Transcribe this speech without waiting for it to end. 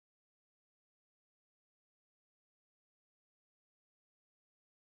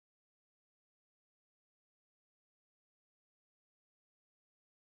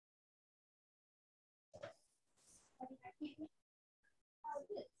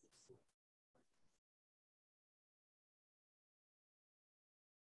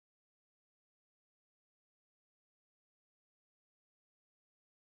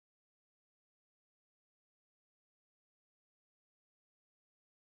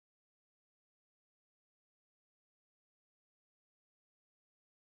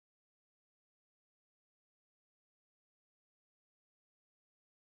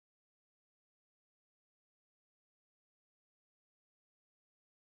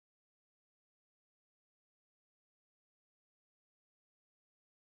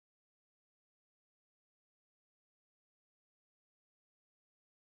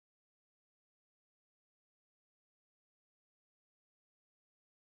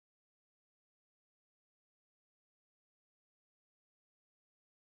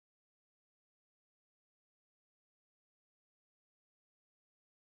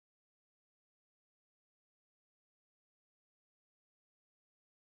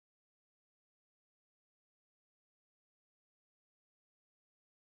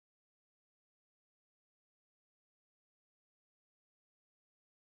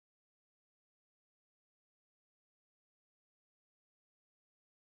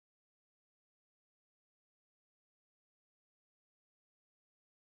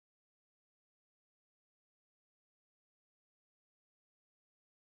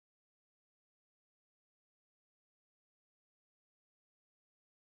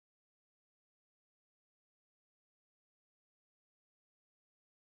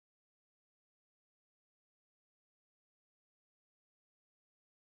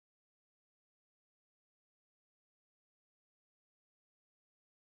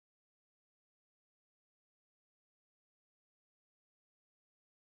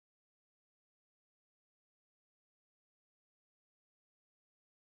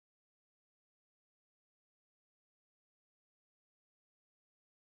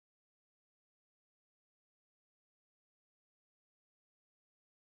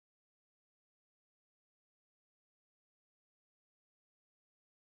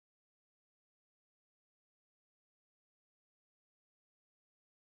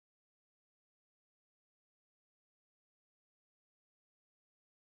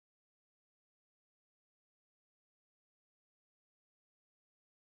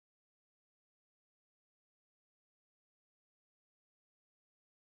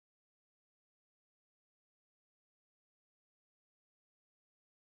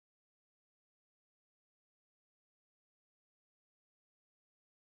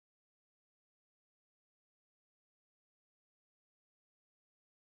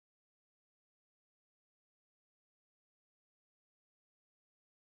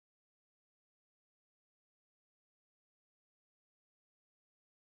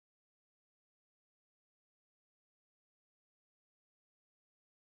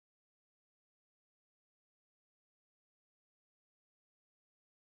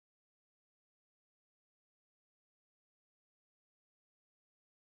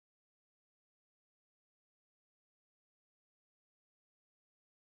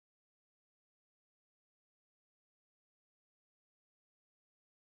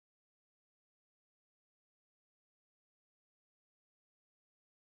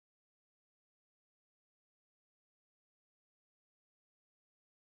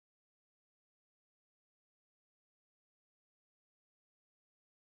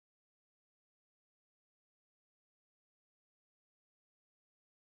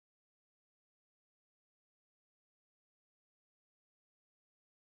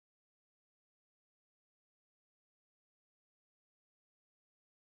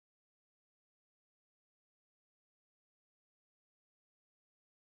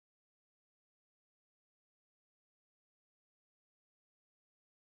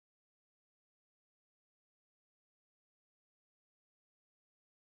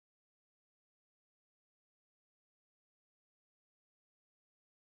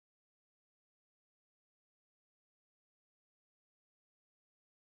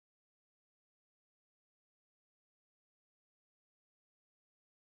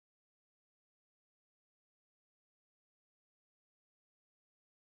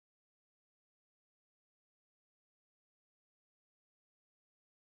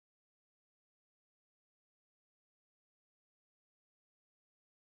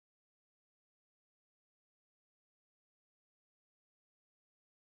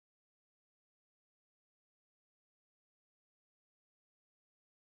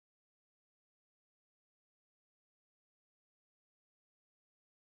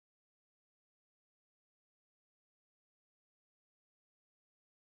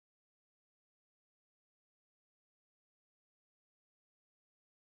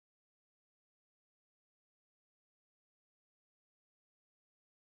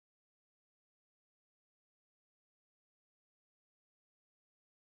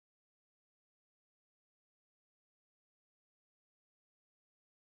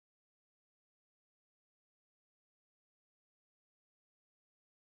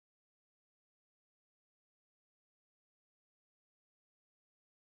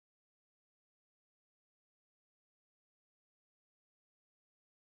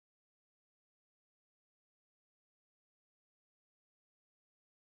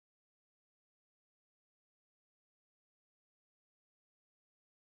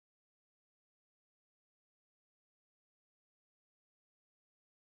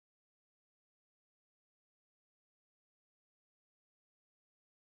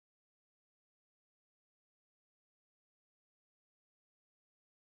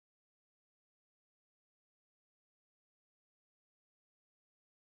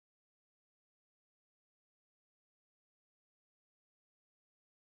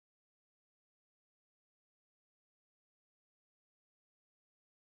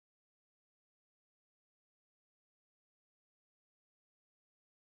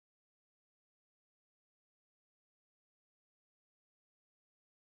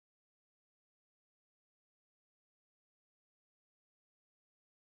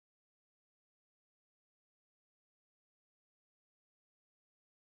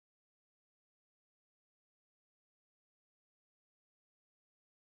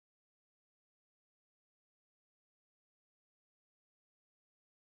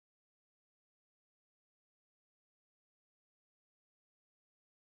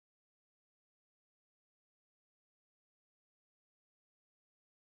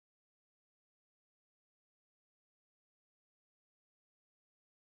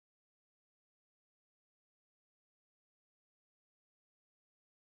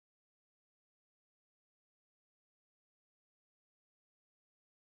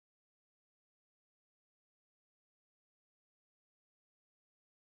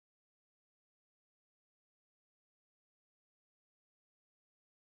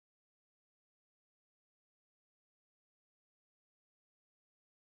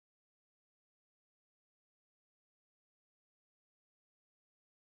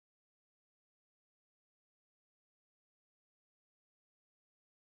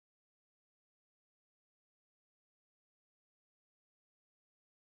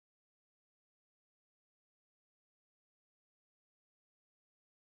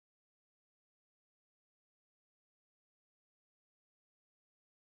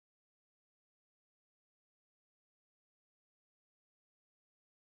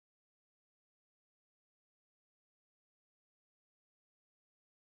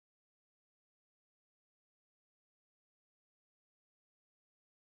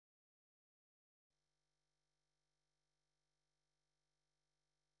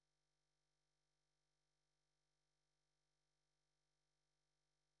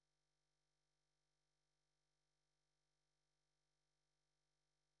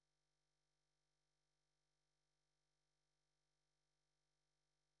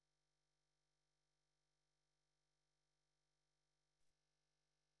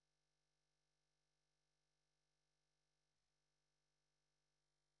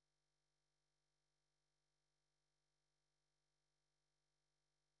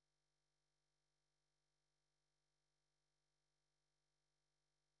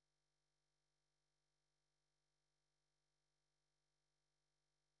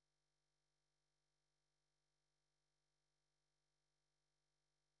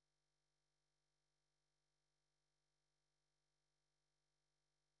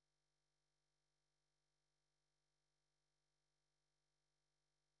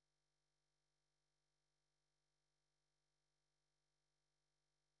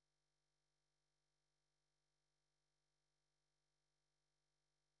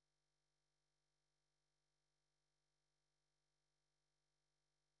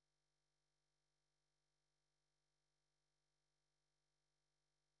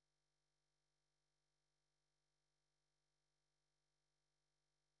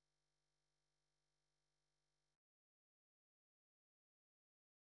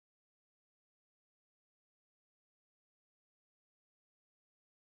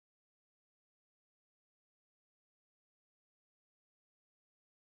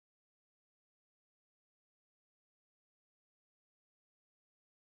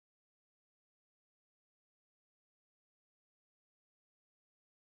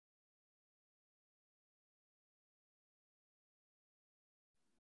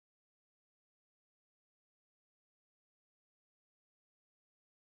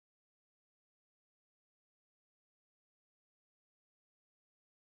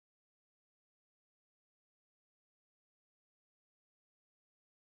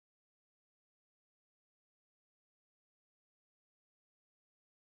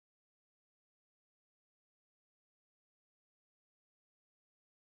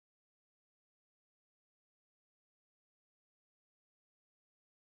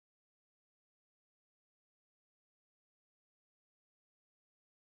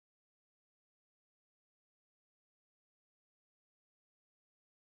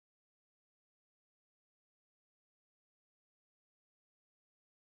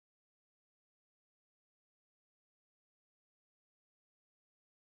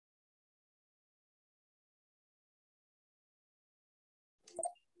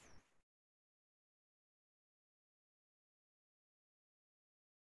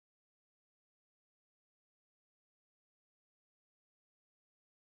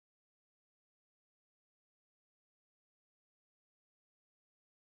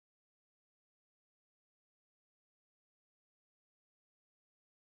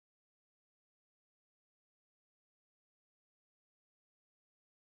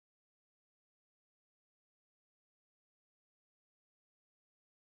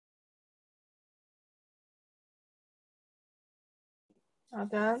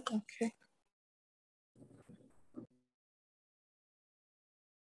That okay.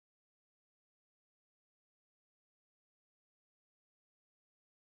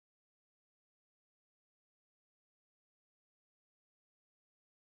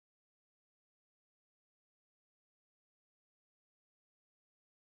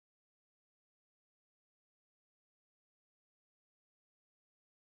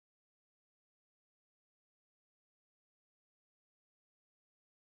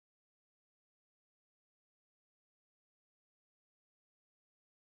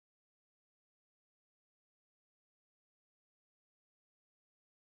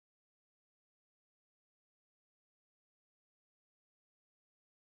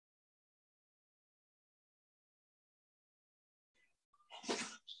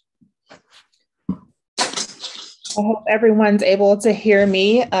 I hope everyone's able to hear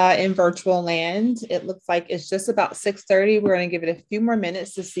me in virtual land. It looks like it's just about 6:30. We're going to give it a few more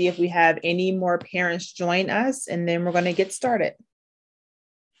minutes to see if we have any more parents join us, and then we're going to get started.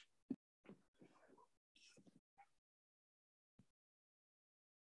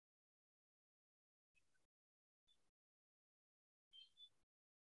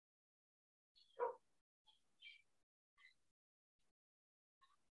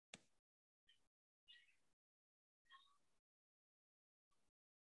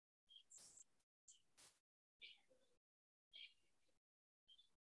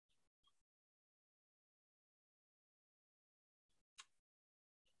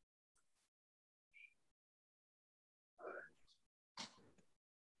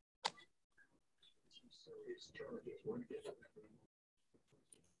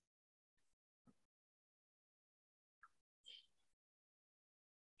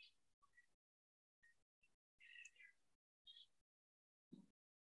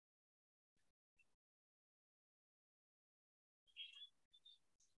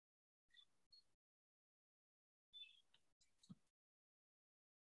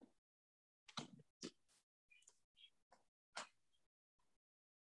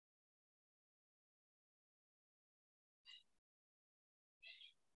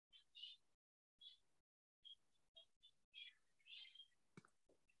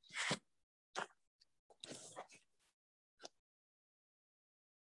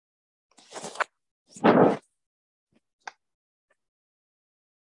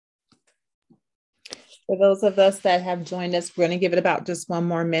 For those of us that have joined us, we're going to give it about just one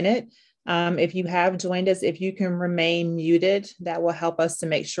more minute. If you have joined us, if you can remain muted, that will help us to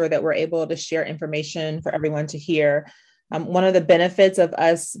make sure that we're able to share information for everyone to hear. One of the benefits of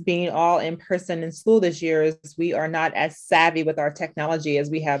us being all in person in school this year is we are not as savvy with our technology as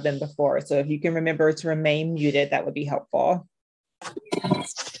we have been before. So if you can remember to remain muted, that would be helpful.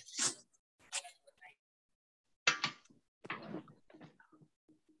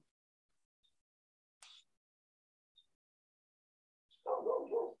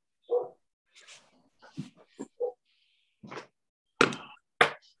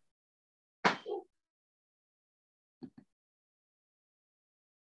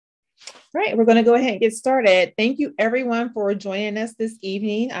 All right, we're going to go ahead and get started. Thank you everyone for joining us this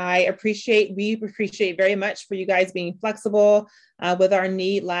evening. We appreciate very much for you guys being flexible with our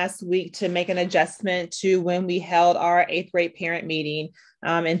need last week to make an adjustment to when we held our 8th grade parent meeting.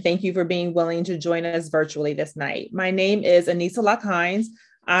 And thank you for being willing to join us virtually this night. My name is Anissa Locke-Hines.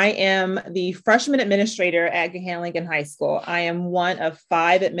 I am the freshman administrator at Gahanna-Lincoln High School. I am one of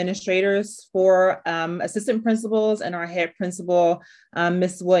 5 administrators, 4 assistant principals, and our head principal,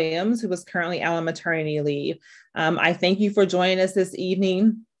 Ms. Williams, who was currently out on maternity leave. I thank you for joining us this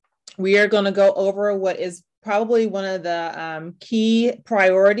evening. We are going to go over what is probably one of the key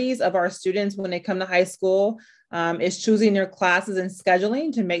priorities of our students when they come to high school. Is choosing their classes and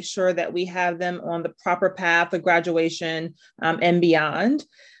scheduling to make sure that we have them on the proper path of graduation and beyond.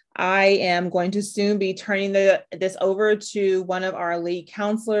 I am going to soon be turning this over to one of our lead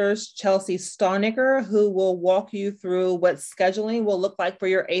counselors, Chelsea Starnicker, who will walk you through what scheduling will look like for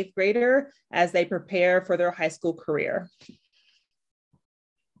your 8th grader as they prepare for their high school career.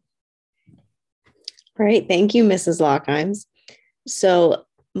 All right, thank you, Mrs. Locke-Hines. So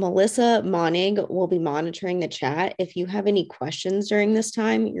Melissa Monig will be monitoring the chat. If you have any questions during this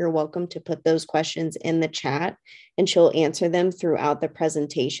time, you're welcome to put those questions in the chat and she'll answer them throughout the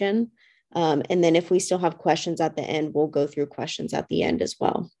presentation. And then if we still have questions at the end, we'll go through questions at the end as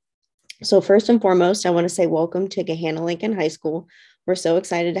well. So first and foremost, I want to say welcome to Gahanna-Lincoln High School. We're so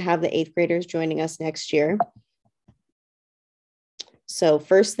excited to have the 8th graders joining us next year. So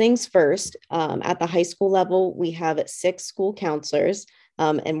first things first, at the high school level, we have 6 school counselors,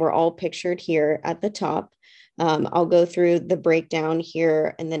 and we're all pictured here at the top. I'll go through the breakdown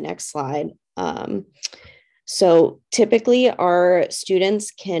here in the next slide. So typically our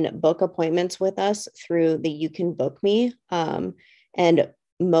students can book appointments with us through the You Can Book Me. And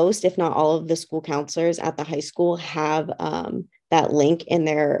most, if not all of the school counselors at the high school have that link in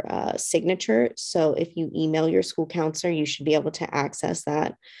their signature. So if you email your school counselor, you should be able to access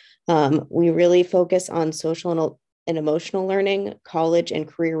that. We really focus on social and emotional learning, college and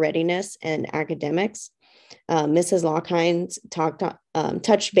career readiness, and academics. Mrs. Lockhines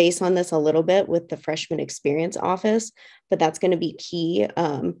touched base on this a little bit with the freshman experience office, but that's going to be key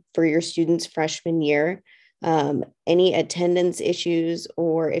for your students' freshman year. Any attendance issues,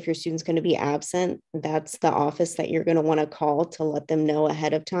 or if your student's going to be absent, that's the office that you're going to want to call to let them know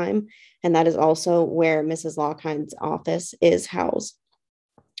ahead of time. And that is also where Mrs. Lockhines' office is housed.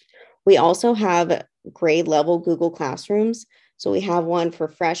 We also have grade level Google Classrooms. So we have one for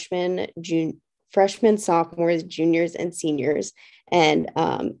freshmen, sophomores, juniors, and seniors. And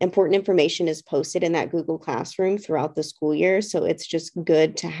important information is posted in that Google Classroom throughout the school year. So it's just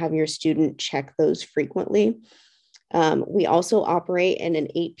good to have your student check those frequently. We also operate in an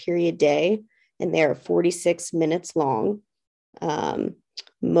 8-period day, and they're 46 minutes long.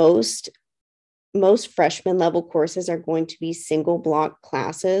 Most freshman level courses are going to be single block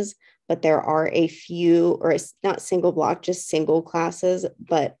classes, but there are a few, or it's not single block, just single classes,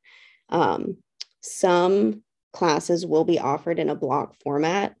 but some classes will be offered in a block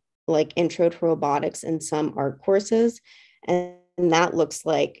format, like Intro to Robotics and some art courses. And that looks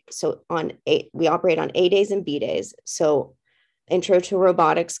like, so we operate on A days and B days. So Intro to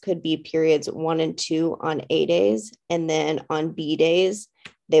Robotics could be periods 1 and 2 on A days. And then on B days,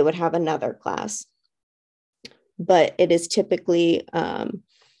 they would have another class. But it is typically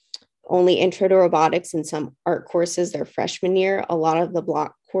only Intro to Robotics and some art courses their freshman year. A lot of the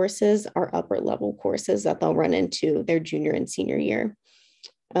block courses are upper level courses that they'll run into their junior and senior year.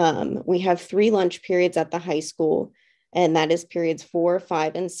 We have 3 lunch periods at the high school, and that is periods 4,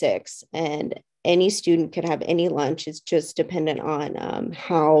 5, and 6. And any student could have any lunch. It's just dependent on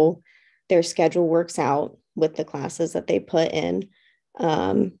how their schedule works out with the classes that they put in.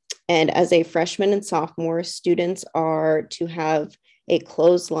 And as a freshman and sophomore, students are to have a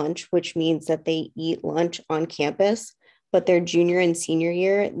closed lunch, which means that they eat lunch on campus. But their junior and senior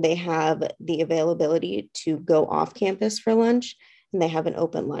year, they have the availability to go off campus for lunch, and they have an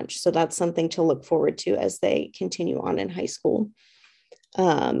open lunch. So that's something to look forward to as they continue on in high school.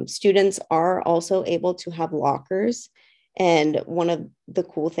 Students are also able to have lockers. And one of the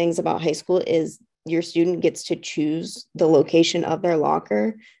cool things about high school is your student gets to choose the location of their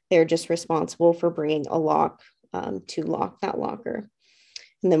locker. They're just responsible for bringing a lock to lock that locker.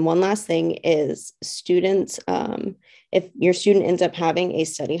 And then one last thing is students, if your student ends up having a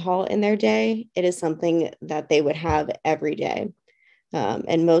study hall in their day, it is something that they would have every day.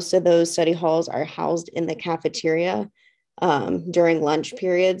 And most of those study halls are housed in the cafeteria. During lunch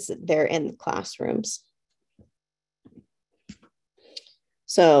periods, they're in the classrooms.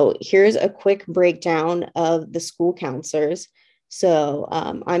 So here's a quick breakdown of the school counselors. So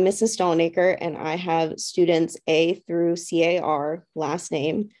I'm Mrs. Stallnaker, and I have students A through CAR, last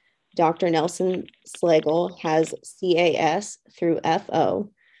name. Dr. Nelson Slagle has CAS through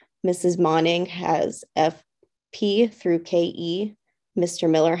FO. Mrs. Monning has FP through KE. Mr.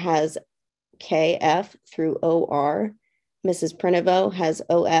 Miller has KF through OR. Mrs. Prinovo has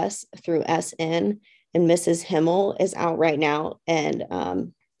OS through SN. And Mrs. Himmel is out right now, and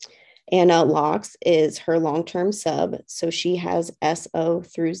Anna Locks is her long-term sub, so she has SO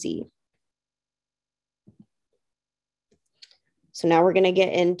through Z. So now we're going to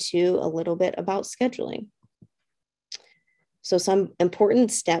get into a little bit about scheduling. So some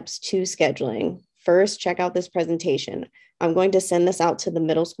important steps to scheduling. First, check out this presentation. I'm going to send this out to the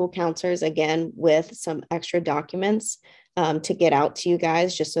middle school counselors again with some extra documents to get out to you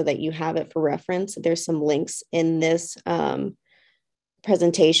guys, just so that you have it for reference. There's some links in this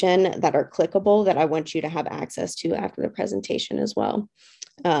presentation that are clickable that I want you to have access to after the presentation as well.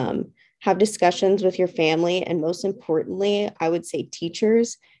 Have discussions with your family, and most importantly, I would say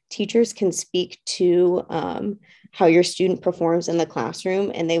teachers. Teachers can speak to how your student performs in the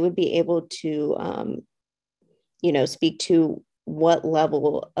classroom, and they would be able to, speak to what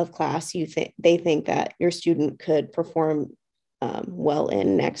level of class they think that your student could perform well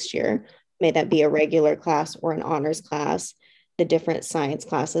in next year. May that be a regular class or an honors class, the different science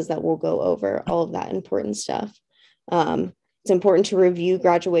classes that we'll go over, all of that important stuff. It's important to review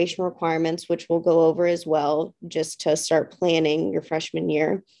graduation requirements, which we'll go over as well, just to start planning your freshman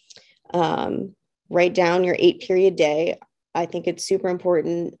year. Write down your 8-period day. I think it's super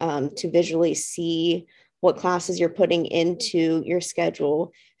important to visually see what classes you're putting into your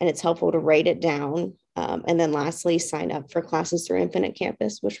schedule, and it's helpful to write it down. And then lastly, sign up for classes through Infinite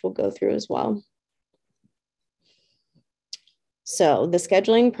Campus, which we'll go through as well. So the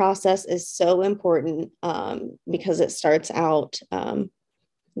scheduling process is so important because it starts out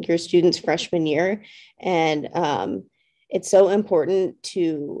your student's freshman year. And it's so important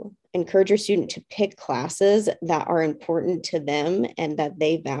to encourage your student to pick classes that are important to them and that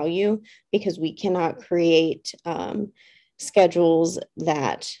they value, because we cannot create schedules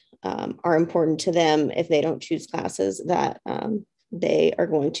that are important to them if they don't choose classes that they are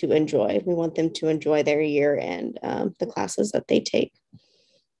going to enjoy. We want them to enjoy their year and the classes that they take.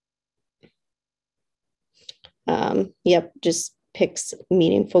 Just picks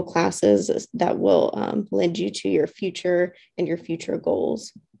meaningful classes that will lend you to your future and your future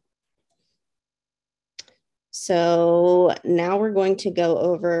goals. So now we're going to go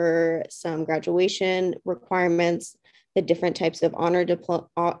over some graduation requirements, the different types of honors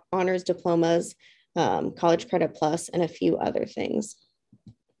diplomas, College Credit Plus, and a few other things.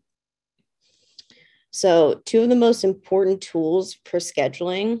 So two of the most important tools for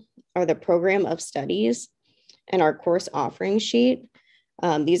scheduling are the program of studies and our course offering sheet.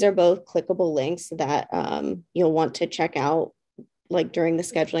 These are both clickable links that you'll want to check out like during the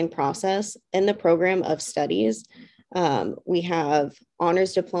scheduling process. In the program of studies, we have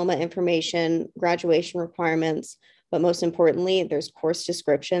honors diploma information, graduation requirements, but most importantly, there's course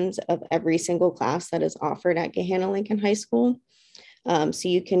descriptions of every single class that is offered at Gahanna Lincoln High School. So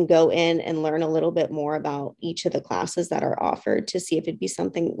you can go in and learn a little bit more about each of the classes that are offered to see if it'd be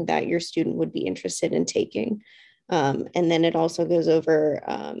something that your student would be interested in taking. And then it also goes over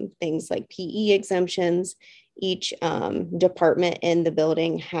things like PE exemptions. Each department in the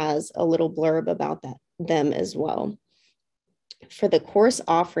building has a little blurb about them as well. For the course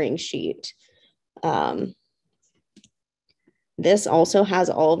offering sheet, this also has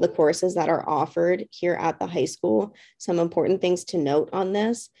all of the courses that are offered here at the high school. Some important things to note on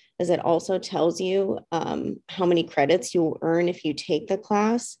this is it also tells you how many credits you will earn if you take the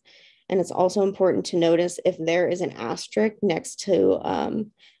class. And it's also important to notice if there is an asterisk next to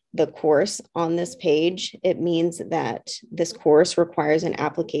the course on this page, it means that this course requires an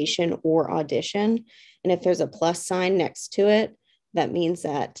application or audition. And if there's a plus sign next to it, that means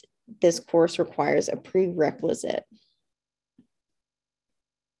that this course requires a prerequisite.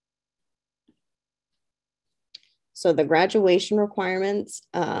 So the graduation requirements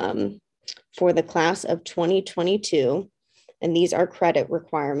for the class of 2022, and these are credit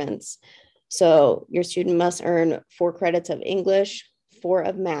requirements. So your student must earn 4 credits of English, 4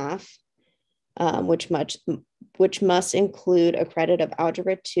 of math, which must include a credit of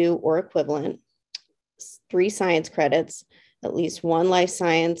Algebra 2 or equivalent, 3 science credits, at least 1 life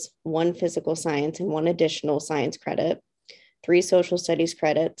science, 1 physical science, and 1 additional science credit, 3 social studies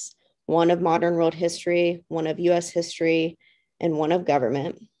credits, 1 of modern world history, 1 of US history, and 1 of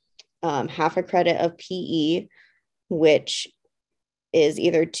government, half a credit of PE, which is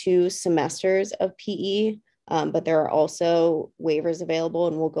either 2 semesters of PE, but there are also waivers available,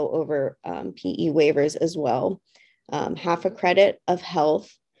 and we'll go over PE waivers as well. Half a credit of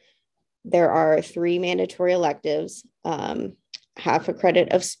health. There are 3 mandatory electives, half a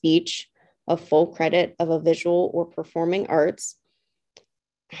credit of speech, a full credit of a visual or performing arts,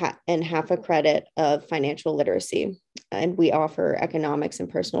 and half a credit of financial literacy. And we offer economics and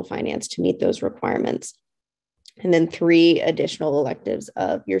personal finance to meet those requirements. And then 3 additional electives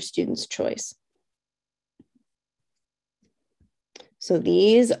of your student's choice. So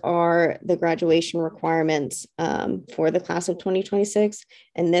these are the graduation requirements for the class of 2026.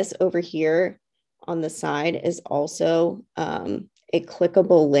 And this over here on the side is also a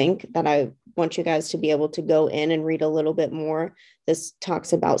clickable link that I want you guys to be able to go in and read a little bit more. This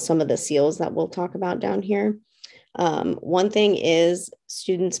talks about some of the seals that we'll talk about down here. One thing is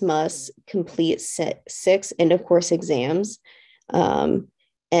students must complete 6 end of course exams.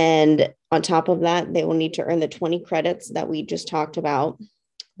 And on top of that, they will need to earn the 20 credits that we just talked about.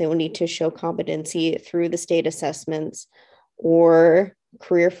 They will need to show competency through the state assessments or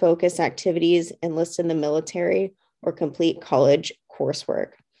career focused activities, enlist in the military, or complete college coursework.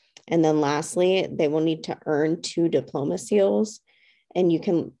 And then lastly, they will need to earn 2 diploma seals. And you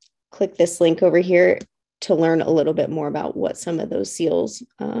can click this link over here to learn a little bit more about what some of those seals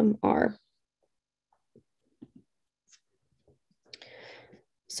are.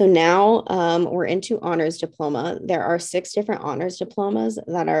 So now we're into honors diploma. There are 6 different honors diplomas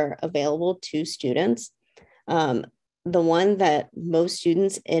that are available to students. The one that most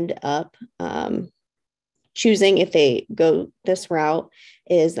students end up choosing if they go this route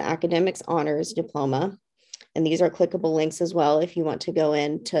is the academics honors diploma. And these are clickable links as well if you want to go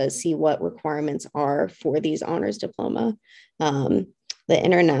in to see what requirements are for these honors diploma. The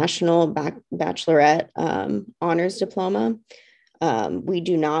International Bachelorette Honors Diploma. We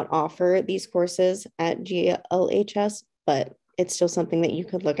do not offer these courses at GLHS, but it's still something that you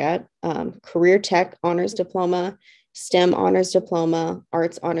could look at. Career Tech Honors Diploma, STEM Honors Diploma,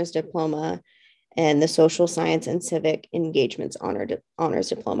 Arts Honors Diploma, and the Social Science and Civic Engagements Honors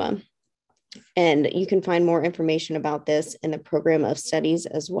Diploma. And you can find more information about this in the program of studies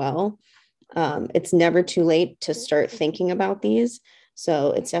as well. It's never too late to start thinking about these.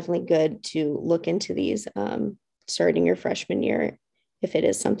 So it's definitely good to look into these starting your freshman year if it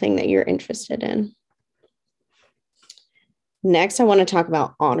is something that you're interested in. Next, I want to talk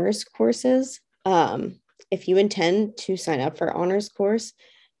about honors courses. If you intend to sign up for honors course,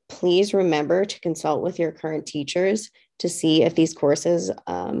 please remember to consult with your current teachers to see if these courses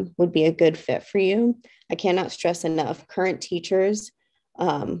would be a good fit for you. I cannot stress enough, current teachers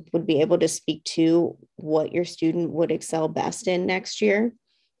would be able to speak to what your student would excel best in next year.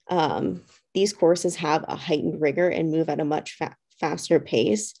 These courses have a heightened rigor and move at a much faster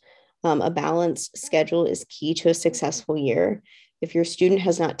pace. A balanced schedule is key to a successful year. If your student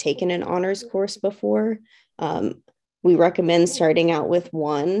has not taken an honors course before, we recommend starting out with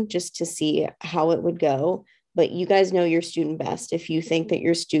one just to see how it would go. But you guys know your student best. If you think that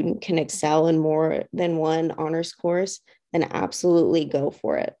your student can excel in more than one honors course, then absolutely go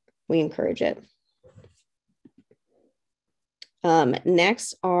for it. We encourage it.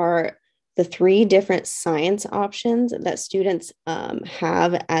 Next are the 3 different science options that students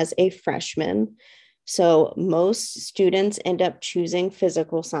have as a freshman. So most students end up choosing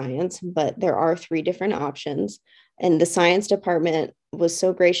physical science, but there are 3 different options. And the science department was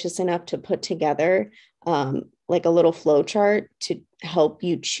so gracious enough to put together like a little flow chart to help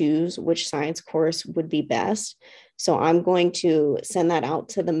you choose which science course would be best. So I'm going to send that out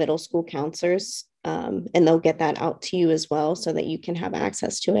to the middle school counselors, and they'll get that out to you as well so that you can have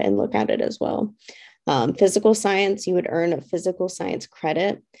access to it and look at it as well. Physical science, you would earn a physical science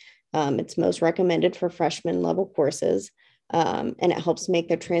credit. It's most recommended for freshman level courses, and it helps make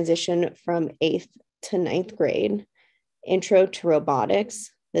the transition from 8th to 9th grade. Intro to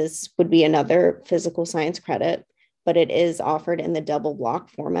robotics, this would be another physical science credit, but it is offered in the double block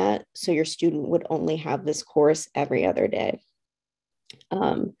format. So your student would only have this course every other day.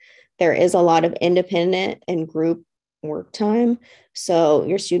 There is a lot of independent and group work time. So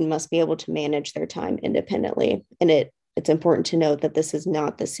your student must be able to manage their time independently. And it's important to note that this is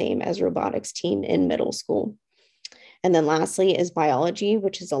not the same as robotics team in middle school. And then lastly is biology,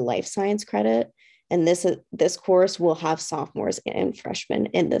 which is a life science credit. And this course will have sophomores and freshmen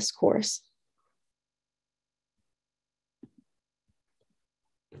in this course.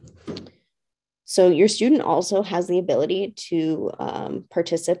 So your student also has the ability to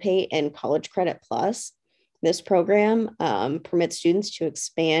participate in College Credit Plus. This program permits students to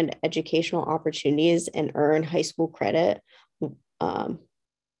expand educational opportunities and earn high school credit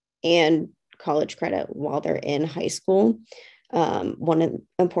and college credit while they're in high school. One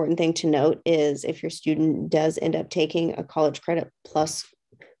important thing to note is if your student does end up taking a College Credit Plus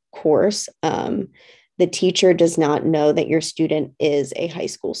course, the teacher does not know that your student is a high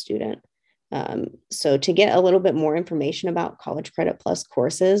school student. So to get a little bit more information about College Credit Plus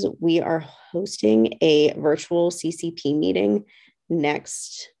courses, we are hosting a virtual CCP meeting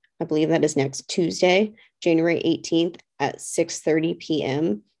next, I believe that is next Tuesday, January 18th at 6:30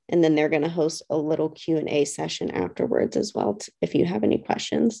 p.m. And then they're going to host a little Q&A session afterwards as well, if you have any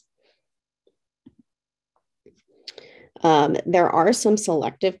questions. There are some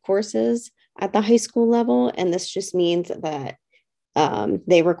selective courses at the high school level, and this just means that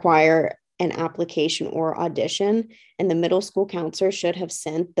they require an application or audition, and the middle school counselor should have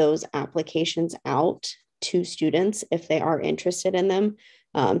sent those applications out to students if they are interested in them.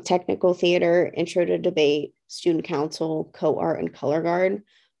 Technical theater, intro to debate, student council, co-art, and color guard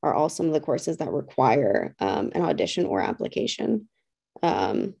are all some of the courses that require an audition or application.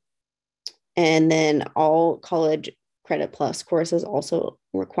 And then all College Credit Plus courses also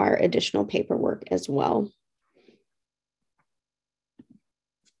require additional paperwork as well.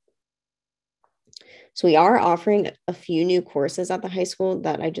 So we are offering a few new courses at the high school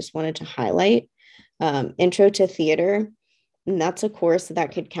that I just wanted to highlight. Intro to theater, and that's a course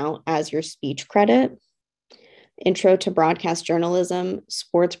that could count as your speech credit. Intro to broadcast journalism,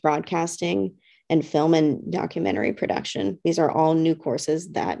 sports broadcasting, and film and documentary production. These are all new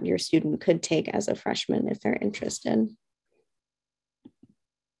courses that your student could take as a freshman if they're interested.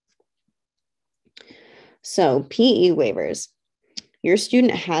 So PE waivers. Your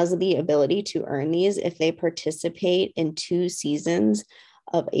student has the ability to earn these if they participate in 2 seasons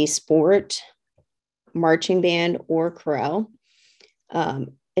of a sport, marching band, or chorale.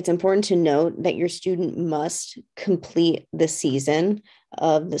 It's important to note that your student must complete the season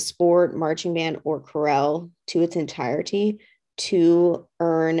of the sport, marching band, or chorale to its entirety to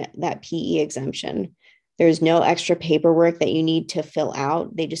earn that PE exemption. There's no extra paperwork that you need to fill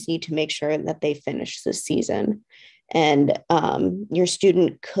out. They just need to make sure that they finish the season. And your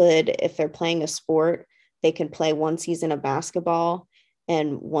student could, if they're playing a sport, they can play 1 season of basketball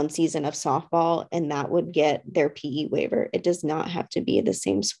and 1 season of softball, and that would get their PE waiver. It does not have to be the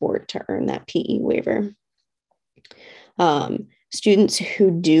same sport to earn that PE waiver. Students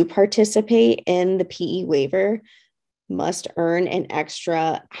who do participate in the PE waiver must earn an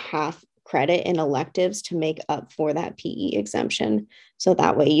extra half credit in electives to make up for that PE exemption. So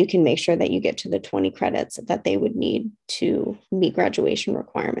that way you can make sure that you get to the 20 credits that they would need to meet graduation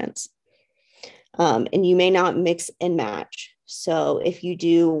requirements. And you may not mix and match. So if you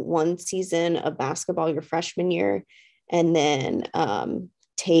do 1 season of basketball your freshman year, and then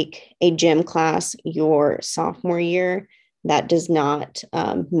take a gym class your sophomore year, that does not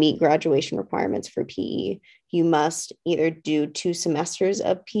meet graduation requirements for PE. You must either do 2 semesters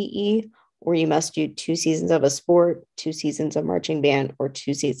of PE, or you must do 2 seasons of a sport, 2 seasons of marching band, or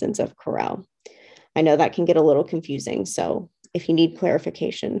 2 seasons of chorale. I know that can get a little confusing. So if you need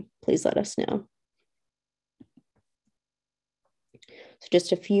clarification, please let us know. So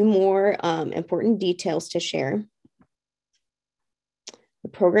just a few more important details to share. The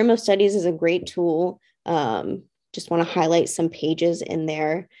program of studies is a great tool. Just want to highlight some pages in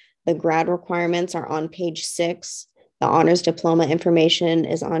there. The grad requirements are on page 6. The honors diploma information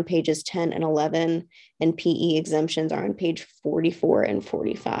is on pages 10 and 11, and PE exemptions are on page 44 and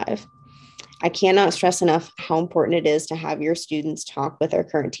 45. I cannot stress enough how important it is to have your students talk with their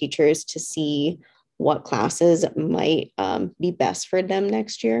current teachers to see what classes might be best for them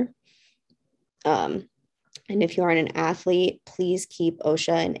next year. And if you aren't an athlete, please keep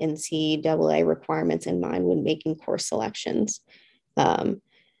OSHA and NCAA requirements in mind when making course selections. And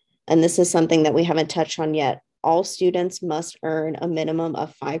this is something that we haven't touched on yet. All students must earn a minimum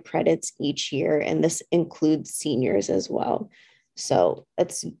of 5 credits each year, and this includes seniors as well. So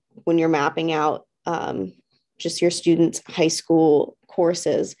it's when you're mapping out just your students' high school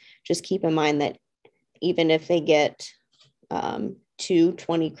courses, just keep in mind that even if they get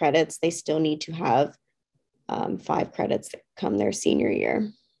 20 credits, they still need to have 5 credits that come their senior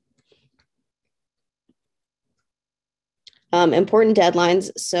year. Important deadlines.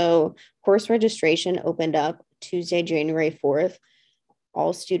 So course registration opened up Tuesday, January 4th.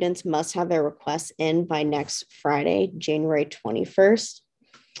 All students must have their requests in by next Friday, January 21st.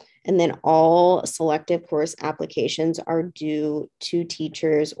 And then all selective course applications are due to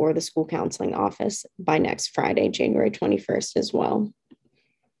teachers or the school counseling office by next Friday, January 21st as well.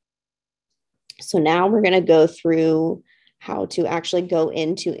 So now we're going to go through how to actually go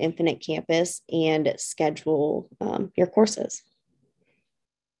into Infinite Campus and schedule your courses.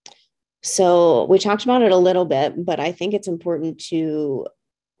 So we talked about it a little bit, but I think it's important to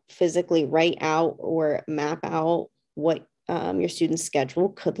physically write out or map out what your student's schedule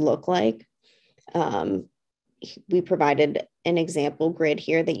could look like. We provided an example grid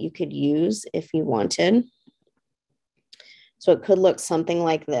here that you could use if you wanted. So it could look something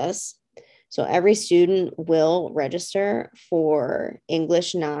like this. So every student will register for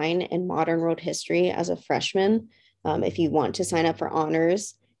English 9 and Modern World History as a freshman. If you want to sign up for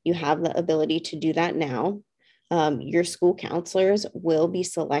honors, you have the ability to do that now. Your school counselors will be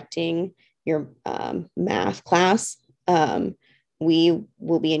selecting your math class. We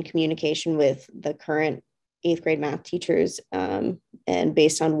will be in communication with the current 8th grade math teachers, and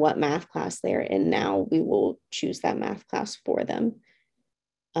based on what math class they're in now, we will choose that math class for them.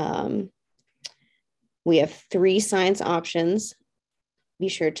 We have 3 science options. Be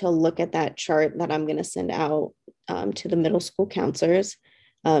sure to look at that chart that I'm going to send out to the middle school counselors.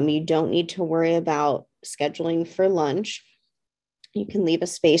 You don't need to worry about scheduling for lunch. You can leave a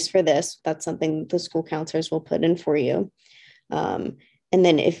space for this. That's something the school counselors will put in for you. And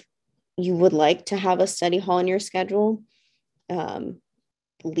then if you would like to have a study hall in your schedule,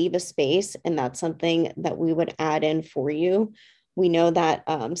 leave a space, and that's something that we would add in for you. We know that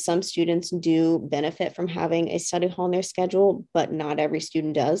some students do benefit from having a study hall in their schedule, but not every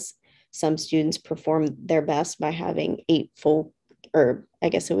student does. Some students perform their best by having 8 full, or I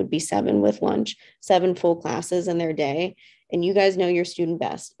guess it would be 7 with lunch, 7 full classes in their day. And you guys know your student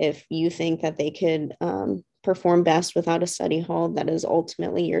best. If you think that they could perform best without a study hall, that is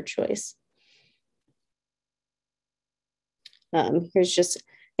ultimately your choice. Here's just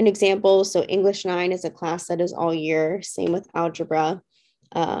an example. So English 9 is a class that is all year. Same with algebra.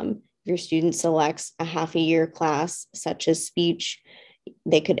 Your student selects a half a year class, such as speech.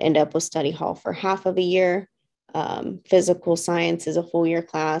 They could end up with study hall for half of a year. Physical science is a full year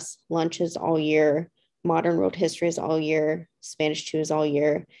class. Lunch is all year. Modern world history is all year. Spanish 2 is all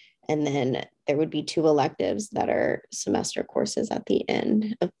year. And then there would be 2 electives that are semester courses at the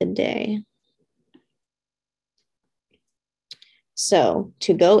end of the day. So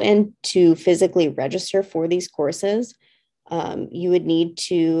to go in to physically register for these courses, you would need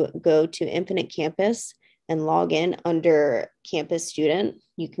to go to Infinite Campus and log in under Campus Student.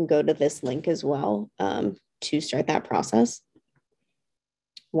 You can go to this link as well to start that process.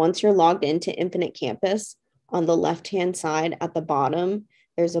 Once you're logged into Infinite Campus, on the left-hand side at the bottom,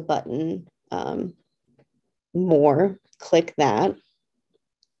 there's a button, More. Click that.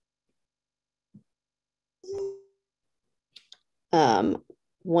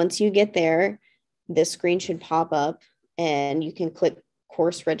 Once you get there, this screen should pop up and you can click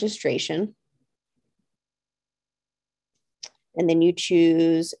course registration. And then you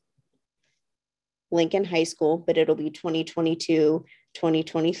choose Lincoln High School, but it'll be 2022,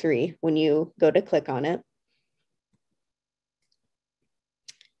 2023 when you go to click on it.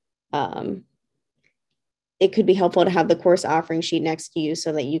 It could be helpful to have the course offering sheet next to you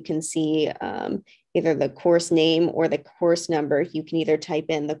so that you can see either the course name or the course number. You can either type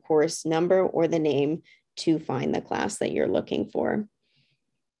in the course number or the name to find the class that you're looking for.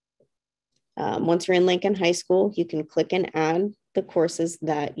 Once you're in Lincoln High School, you can click and add the courses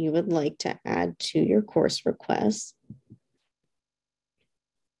that you would like to add to your course request.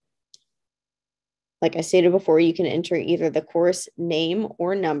 Like I stated before, you can enter either the course name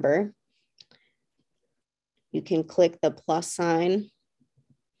or number. You can click the plus sign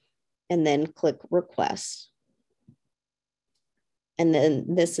and then click request. And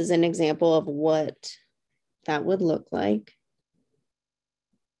then this is an example of what that would look like.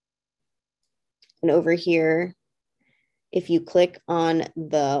 And over here, if you click on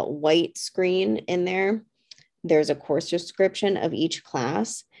the white screen in there, there's a course description of each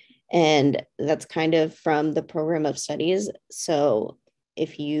class. And that's kind of from the program of studies. So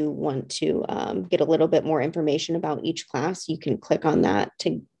if you want to get a little bit more information about each class, you can click on that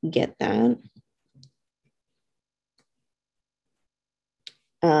to get that.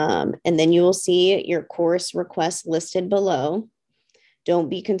 And then you will see your course requests listed below. Don't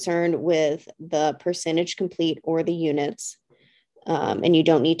be concerned with the percentage complete or the units. And you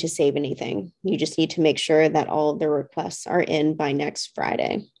don't need to save anything. You just need to make sure that all of the requests are in by next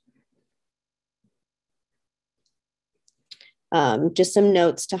Friday. Just some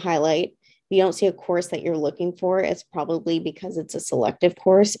notes to highlight. If you don't see a course that you're looking for, it's probably because it's a selective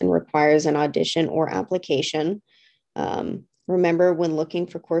course and requires an audition or application. Remember, when looking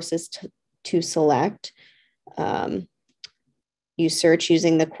for courses to select, you search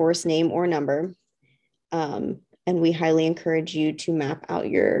using the course name or number. And we highly encourage you to map out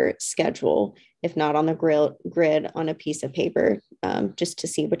your schedule, if not on the grid, on a piece of paper, just to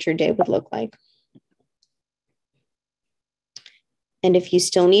see what your day would look like. And if you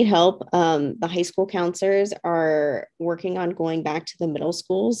still need help, the high school counselors are working on going back to the middle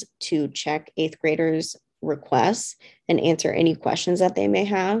schools to check 8th graders' requests and answer any questions that they may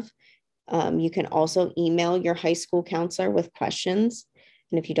have. You can also email your high school counselor with questions.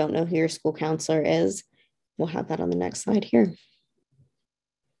 And if you don't know who your school counselor is, we'll have that on the next slide here.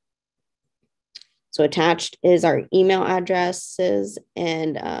 So attached is our email addresses.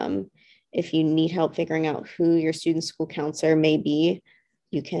 And if you need help figuring out who your student school counselor may be,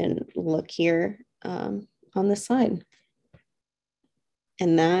 you can look here on the slide.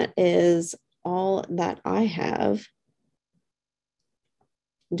 And that is all that I have.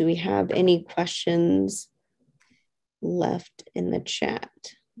 Do we have any questions left in the chat?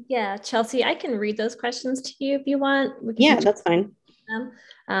 Yeah, Chelsea, I can read those questions to you if you want. Yeah, that's fine.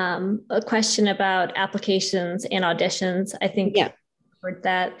 A question about applications and auditions. I think heard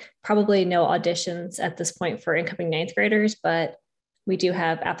that probably no auditions at this point for incoming 9th graders, but we do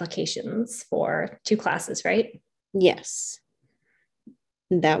have applications for 2 classes, right? Yes.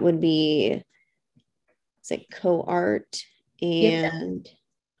 That would be, is it co-art and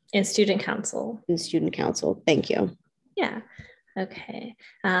student council. And student council. Thank you. Yeah. Okay.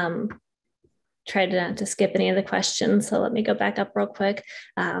 Try to not to skip any of the questions. So let me go back up real quick.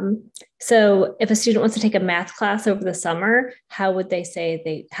 So if a student wants to take a math class over the summer, how would they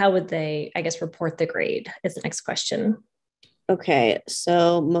I guess, report the grade is the next question. Okay.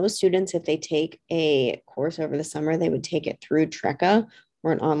 So most students, if they take a course over the summer, they would take it through TRECA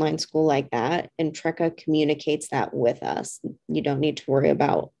or an online school like that, and Trecca communicates that with us. You don't need to worry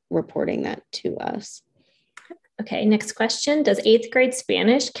about reporting that to us. Okay, next question. Does 8th grade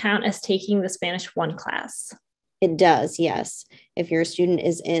Spanish count as taking the Spanish 1 class? It does, yes. If your student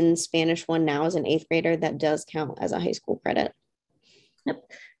is in Spanish 1 now as an 8th grader, that does count as a high school credit. Yep.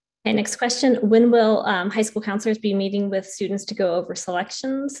 Okay, next question. When will high school counselors be meeting with students to go over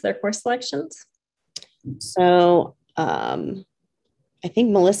selections, their course selections? So I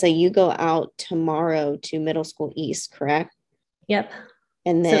think, Melissa, you go out tomorrow to Middle School East, correct? Yep.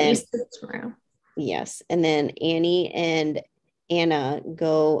 And then so East is tomorrow. Yes. And then Annie and Anna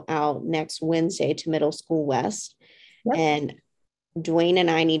go out next Wednesday to Middle School West. Yep. And Dwayne and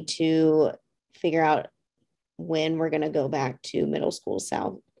I need to figure out when we're going to go back to Middle School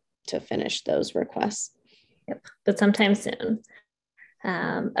South to finish those requests. Yep. But sometime soon.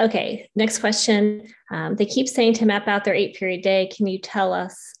 Okay, next question. They keep saying to map out their 8-period day. Can you tell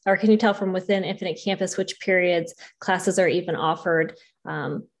us, or can you tell from within Infinite Campus which periods classes are even offered?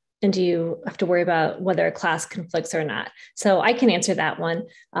 And do you have to worry about whether a class conflicts or not? So I can answer that one.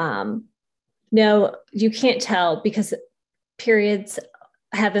 No, you can't tell because periods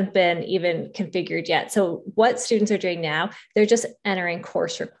haven't been even configured yet. So what students are doing now, they're just entering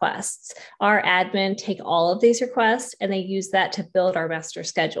course requests. Our admin take all of these requests and they use that to build our master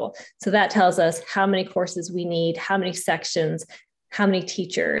schedule. So that tells us how many courses we need, how many sections, how many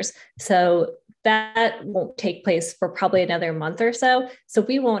teachers. So that won't take place for probably another month or so. So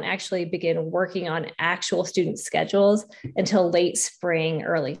we won't actually begin working on actual student schedules until late spring,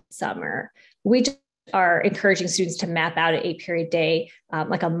 early summer. We just are encouraging students to map out an 8-period day,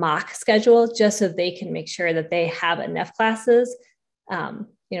 like a mock schedule, just so they can make sure that they have enough classes. We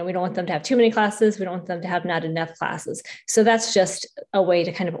don't want them to have too many classes. We don't want them to have not enough classes. So that's just a way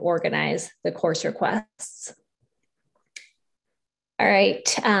to kind of organize the course requests. All right,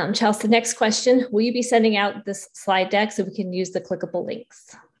 Chelsea, next question. Will you be sending out this slide deck so we can use the clickable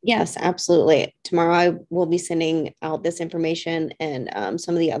links? Yes, absolutely. Tomorrow I will be sending out this information and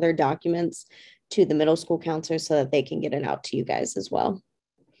some of the other documents to the middle school counselors so that they can get it out to you guys as well.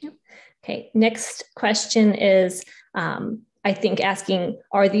 Okay, next question is, I think asking,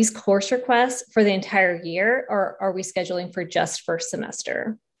 are these course requests for the entire year or are we scheduling for just first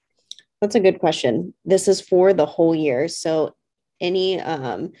semester? That's a good question. This is for the whole year. So any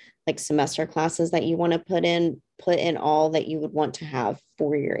like semester classes that you want to put in all that you would want to have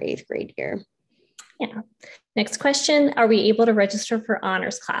for your 8th grade year. Yeah. Next question, are we able to register for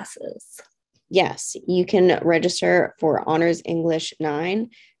honors classes? Yes, you can register for Honors English 9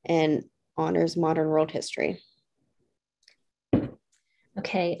 and Honors Modern World History.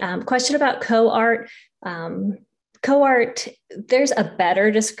 Okay, question about CoArt. CoArt, there's a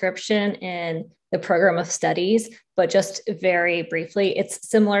better description in the program of studies, but just very briefly, it's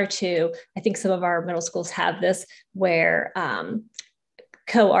similar to, I think some of our middle schools have this, where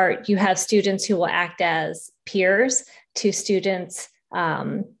CoArt, you have students who will act as peers to students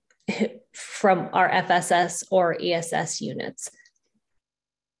from our FSS or ESS units.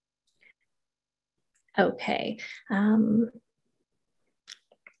 Okay.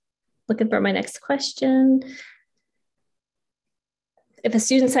 Looking for my next question. If a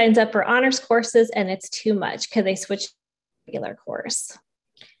student signs up for honors courses and it's too much, can they switch to a regular course?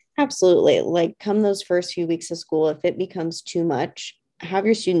 Absolutely. Like come those first few weeks of school, if it becomes too much, have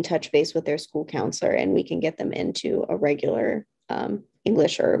your student touch base with their school counselor and we can get them into a regular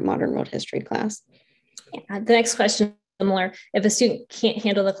English or modern world history class. Yeah, the next question is similar. If a student can't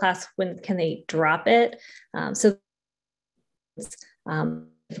handle the class, when can they drop it?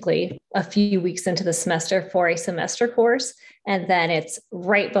 Typically a few weeks into the semester for a semester course, and then it's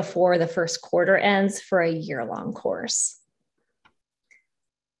right before the first quarter ends for a year-long course.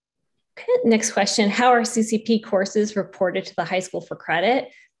 Okay, next question, how are CCP courses reported to the high school for credit?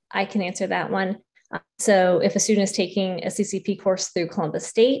 I can answer that one. So if a student is taking a CCP course through Columbus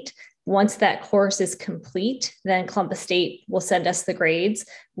State, once that course is complete, then Columbus State will send us the grades.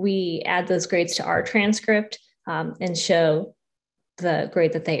 We add those grades to our transcript and show the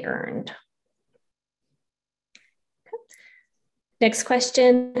grade that they earned. Next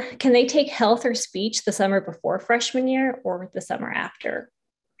question, can they take health or speech the summer before freshman year or the summer after?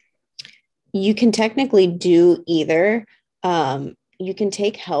 You can technically do either. You can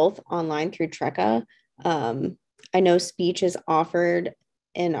take health online through Trecca. I know speech is offered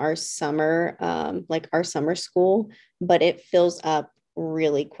in our summer, like our summer school, but it fills up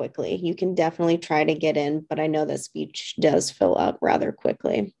really quickly. You can definitely try to get in, but I know that speech does fill up rather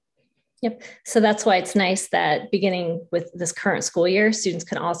quickly. Yep. So that's why it's nice that beginning with this current school year, students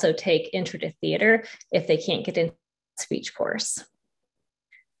can also take Intro to Theater if they can't get into the speech course.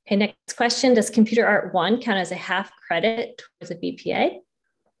 Okay, next question. Does Computer Art 1 count as a half credit towards a BPA?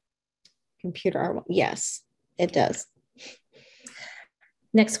 Computer art, yes, it does.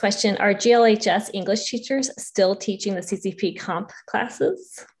 Next question. Are GLHS English teachers still teaching the CCP comp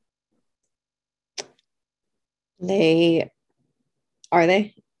classes? Are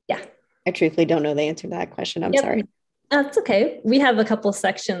they? Yeah. I truthfully don't know the answer to that question. I'm sorry. That's okay. We have a couple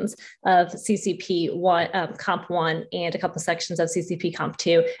sections of CCP Comp 1 and a couple sections of CCP Comp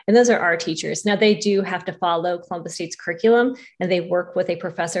 2, and those are our teachers. Now, they do have to follow Columbus State's curriculum, and they work with a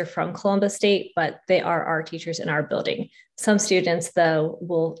professor from Columbus State, but they are our teachers in our building. Some students, though,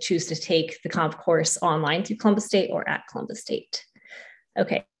 will choose to take the comp course online through Columbus State or at Columbus State.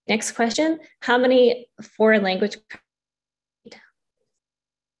 Okay, next question. How many foreign language?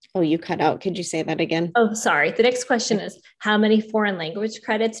 Oh, you cut out. Could you say that again? Oh, sorry. The next question is, how many foreign language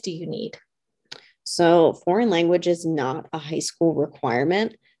credits do you need? So foreign language is not a high school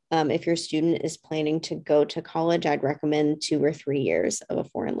requirement. If your student is planning to go to college, I'd recommend 2 or 3 years of a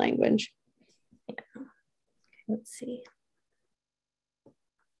foreign language. Yeah. Let's see.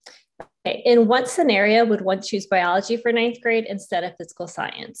 Okay. In what scenario would one choose biology for 9th grade instead of physical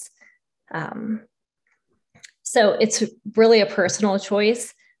science? So it's really a personal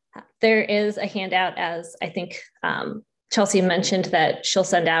choice. There is a handout, as I think Chelsea mentioned, that she'll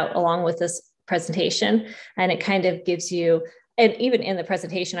send out along with this presentation. And it kind of gives you, and even in the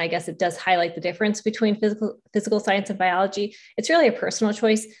presentation, I guess it does highlight the difference between physical science and biology. It's really a personal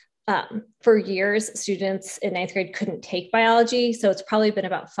choice. For years, students in 9th grade couldn't take biology. So it's probably been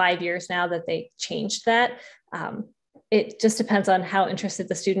about 5 years now that they changed that. It just depends on how interested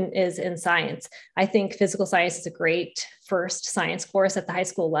the student is in science. I think physical science is a great first science course at the high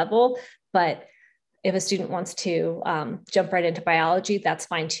school level, but if a student wants to jump right into biology, that's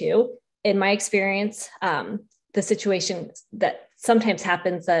fine too. In my experience, the situation that sometimes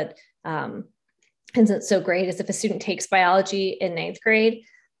happens that isn't so great is if a student takes biology in 9th grade,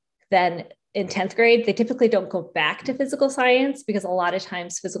 then in 10th grade, they typically don't go back to physical science because a lot of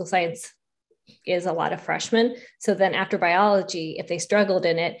times physical science is a lot of freshmen. So then after biology, if they struggled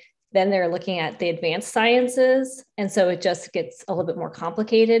in it, then they're looking at the advanced sciences. And so it just gets a little bit more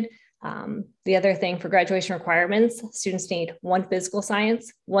complicated. The other thing for graduation requirements, students need 1 physical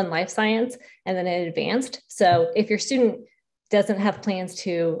science, 1 life science, and then an advanced. So if your student doesn't have plans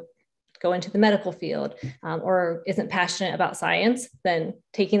to go into the medical field or isn't passionate about science, then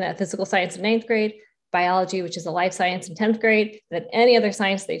taking that physical science in 9th grade, biology, which is a life science in 10th grade, then any other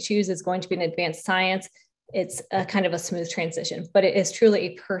science they choose is going to be an advanced science. It's a kind of a smooth transition, but it is truly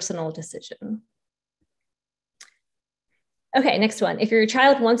a personal decision. Okay, next one. If your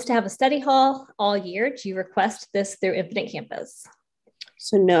child wants to have a study hall all year, do you request this through Infinite Campus?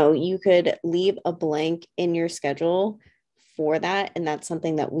 So no, you could leave a blank in your schedule for that, and that's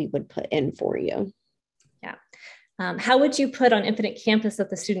something that we would put in for you. Yeah. How would you put on Infinite Campus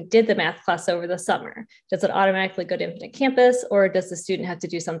that the student did the math class over the summer? Does it automatically go to Infinite Campus, or does the student have to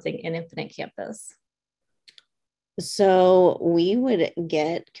do something in Infinite Campus? So we would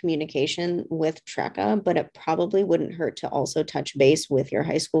get communication with TRECA, but it probably wouldn't hurt to also touch base with your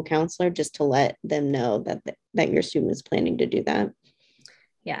high school counselor just to let them know that your student is planning to do that.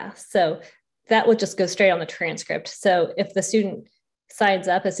 Yeah, so that would just go straight on the transcript. So if the student signs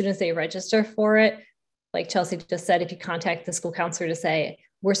up, as soon as they register for it, like Chelsea just said, if you contact the school counselor to say,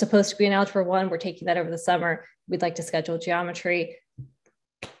 we're supposed to be in Algebra 1, we're taking that over the summer, we'd like to schedule geometry,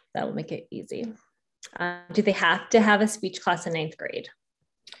 that will make it easy. Do they have to have a speech class in 9th grade?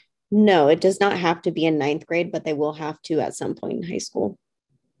 No, it does not have to be in 9th grade, but they will have to at some point in high school.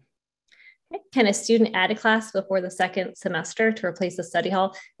 Okay. Can a student add a class before the 2nd semester to replace the study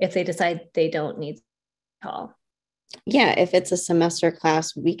hall if they decide they don't need the hall? Yeah, if it's a semester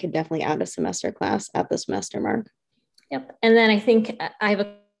class, we could definitely add a semester class at the semester mark. Yep. And then I think I have a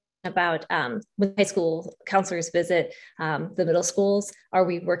question about when high school counselors visit the middle schools, are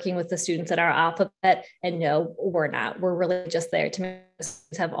we working with the students in our alphabet? And no, we're not. We're really just there to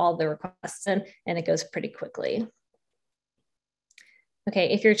have all the requests in, and it goes pretty quickly.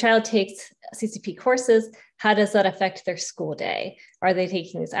 Okay, if your child takes CCP courses, how does that affect their school day? Are they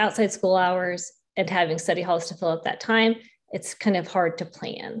taking these outside school hours and having study halls to fill up that time? It's kind of hard to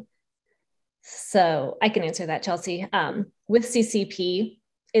plan. So I can answer that, Chelsea. With CCP,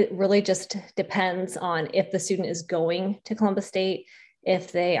 it really just depends on if the student is going to Columbus State,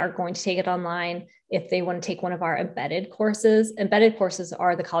 if they are going to take it online, if they want to take one of our embedded courses. Embedded courses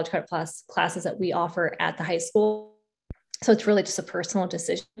are the College Credit Plus classes that we offer at the high school. So it's really just a personal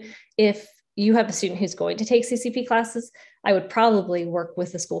decision. If you have a student who's going to take CCP classes, I would probably work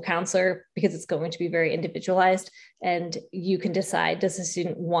with the school counselor because it's going to be very individualized, and you can decide, does the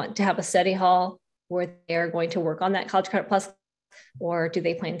student want to have a study hall where they're going to work on that College Credit Plus, or do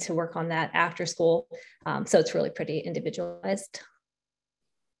they plan to work on that after school? So it's really pretty individualized.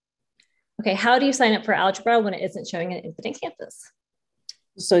 Okay, how do you sign up for algebra when it isn't showing an Infinite Campus?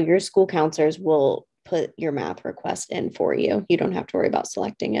 So your school counselors will put your math request in for you. You don't have to worry about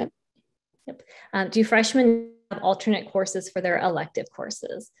selecting it. Yep. Do freshmen have alternate courses for their elective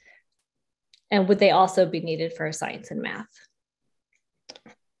courses? And would they also be needed for science and math?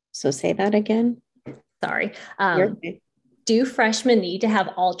 So say that again. Sorry. Okay. Do freshmen need to have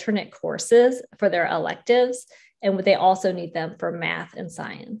alternate courses for their electives? And would they also need them for math and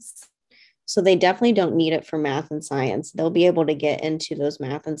science? So they definitely don't need it for math and science. They'll be able to get into those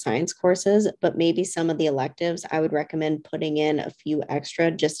math and science courses, but maybe some of the electives, I would recommend putting in a few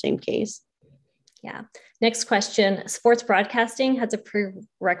extra just in case. Yeah. Next question. Sports broadcasting has a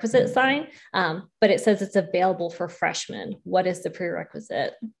prerequisite sign, but it says it's available for freshmen. What is the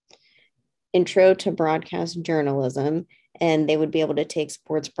prerequisite? Intro to broadcast journalism, and they would be able to take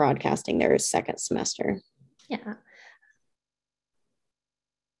sports broadcasting their second semester. Yeah.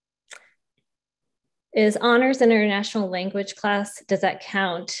 Is honors international language class, does that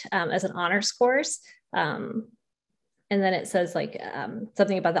count as an honors course? And then it says like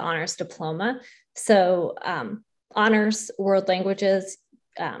something about the honors diploma. So honors world languages,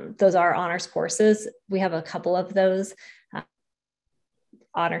 those are honors courses. We have a couple of those,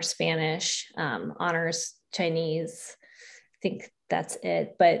 honors Spanish, honors Chinese. I think that's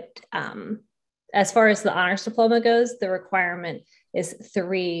it. But as far as the honors diploma goes, the requirement is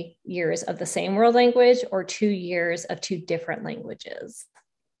 3 years of the same world language or 2 years of 2 different languages.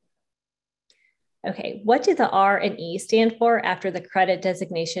 Okay, what do the R and E stand for after the credit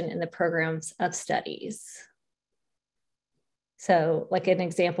designation in the programs of studies? So like an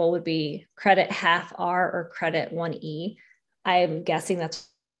example would be credit half R or credit 1E. I'm guessing that's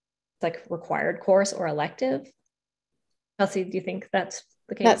like required course or elective. Kelsey, do you think that's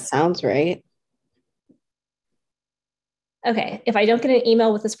the case? That sounds right. Okay, if I don't get an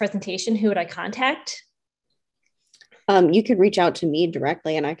email with this presentation, who would I contact? You could reach out to me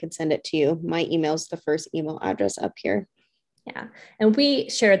directly and I could send it to you. My email is the first email address up here. Yeah, and we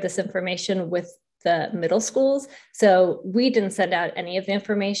shared this information with the middle schools. So we didn't send out any of the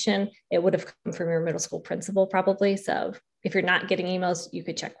information. It would have come from your middle school principal probably. So if you're not getting emails, you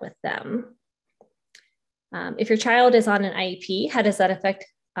could check with them. If your child is on an IEP, how does that affect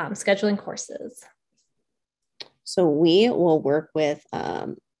scheduling courses? So we will work with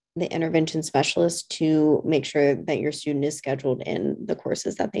the intervention specialist to make sure that your student is scheduled in the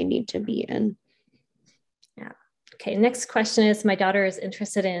courses that they need to be in. Yeah. Okay, next question is, my daughter is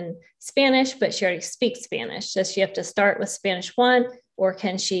interested in Spanish, but she already speaks Spanish. Does she have to start with Spanish 1 or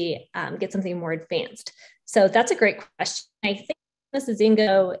can she get something more advanced? So that's a great question. I think Mrs.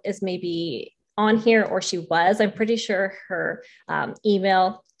 Ingo is maybe on here, or she was. I'm pretty sure her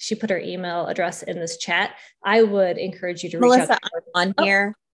email, she put her email address in this chat. I would encourage you to reach Melissa, out to her. on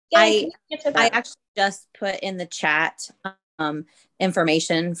here. Yeah, I actually just put in the chat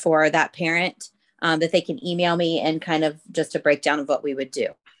information for that parent that they can email me and kind of just a breakdown of what we would do.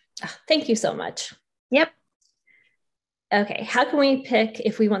 Thank you so much. Yep. Okay, how can we pick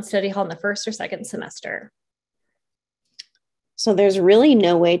if we want study hall in the first or second semester? So there's really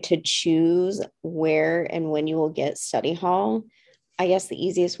no way to choose where and when you will get study hall. I guess the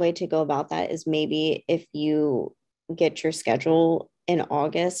easiest way to go about that is maybe if you get your schedule in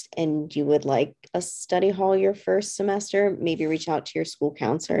August and you would like a study hall your first semester, maybe reach out to your school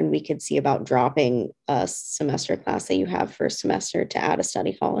counselor and we could see about dropping a semester class that you have first semester to add a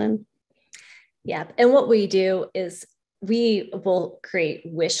study hall in. Yeah, and what we do is we will create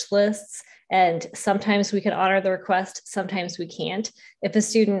wish lists, and sometimes we can honor the request, sometimes we can't. If a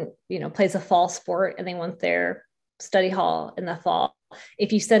student, plays a fall sport and they want their study hall in the fall,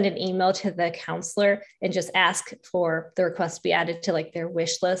 if you send an email to the counselor and just ask for the request to be added to like their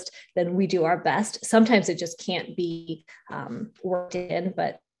wish list, then we do our best. Sometimes it just can't be worked in,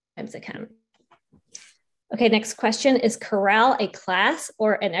 but sometimes it can. Okay, next question. Is chorale a class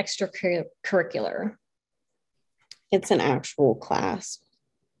or an extracurricular? It's an actual class.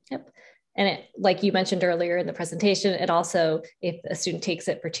 Yep. And it, like you mentioned earlier in the presentation, it also, if a student takes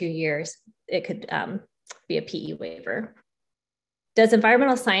it for 2 years, it could be a PE waiver. Does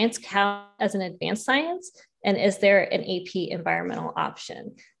environmental science count as an advanced science? And is there an AP environmental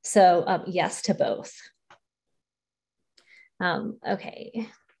option? So yes to both. Okay.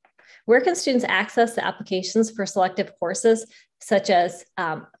 Where can students access the applications for selective courses, such as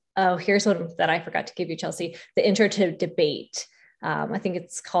oh, here's one that I forgot to give you, Chelsea, the Intro to Debate. I think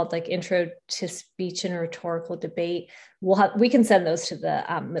it's called like Intro to Speech and Rhetorical Debate. We can send those to the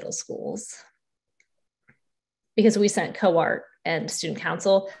middle schools because we sent co-art and student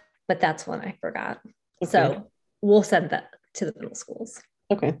council, but that's one I forgot. Okay. So we'll send that to the middle schools.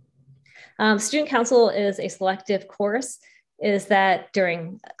 Okay. Student council is a selective course. Is that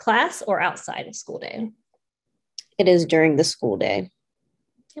during class or outside of school day? It is during the school day.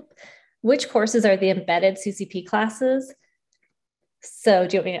 Yep. Which courses are the embedded CCP classes? So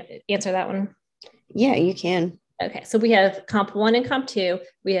do you want me to answer that one? Yeah, you can. Okay, so we have Comp 1 and Comp 2.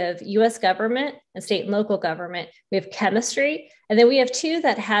 We have U.S. government and state and local government. We have chemistry. And then we have two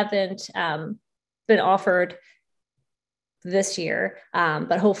that haven't been offered this year,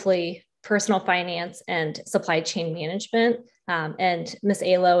 but hopefully personal finance and supply chain management. And Ms.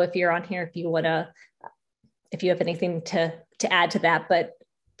 Alo, if you're on here, if you have anything to add to that, but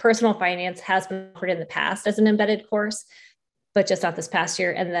personal finance has been offered in the past as an embedded course, but just not this past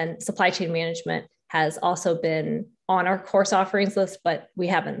year. And then supply chain management has also been on our course offerings list, but we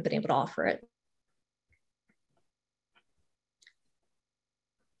haven't been able to offer it.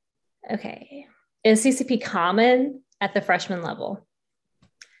 Okay, is CCP common at the freshman level?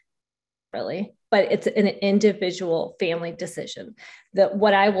 Really, but it's an individual family decision.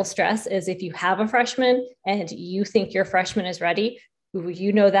 What I will stress is if you have a freshman and you think your freshman is ready,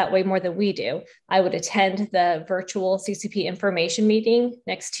 you know that way more than we do. I would attend the virtual CCP information meeting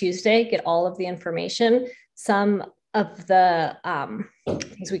next Tuesday, get all of the information. Some of the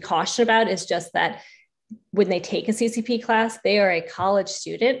things we caution about is just that when they take a CCP class, they are a college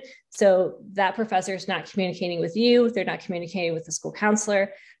student. So that professor is not communicating with you. They're not communicating with the school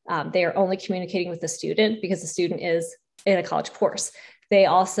counselor. They are only communicating with the student because the student is in a college course. They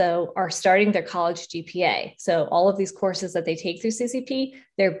also are starting their college GPA. So all of these courses that they take through CCP,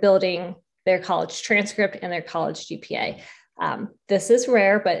 they're building their college transcript and their college GPA. This is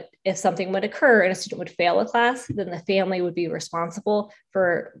rare, but if something would occur and a student would fail a class, then the family would be responsible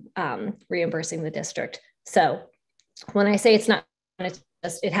for reimbursing the district. So when I say it's not, don't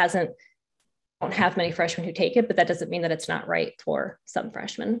have many freshmen who take it, but that doesn't mean that it's not right for some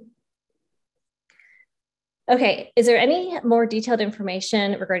freshmen. Okay, is there any more detailed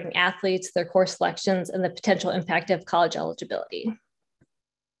information regarding athletes, their course selections, and the potential impact of college eligibility?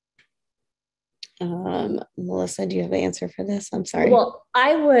 Melissa, do you have the answer for this? I'm sorry. Well,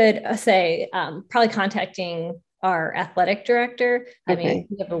 I would say probably contacting our athletic director. I mean,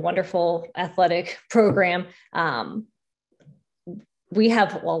 we have a wonderful athletic program. We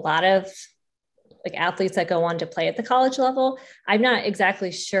have a lot of like athletes that go on to play at the college level. I'm not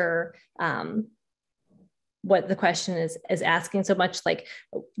exactly sure what the question is asking so much. Like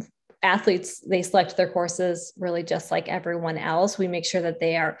athletes, they select their courses really just like everyone else. We make sure that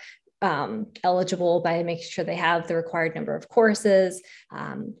they are eligible by making sure they have the required number of courses.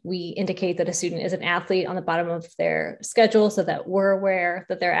 We indicate that a student is an athlete on the bottom of their schedule so that we're aware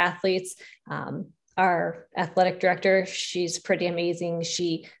that they're athletes. Our athletic director, she's pretty amazing.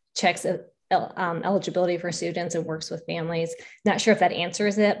 She checks eligibility for students and works with families. Not sure if that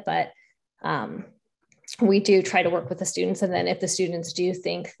answers it, but we do try to work with the students. And then if the students do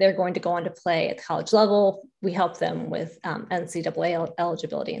think they're going to go on to play at the college level, we help them with NCAA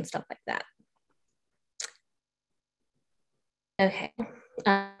eligibility and stuff like that. Okay.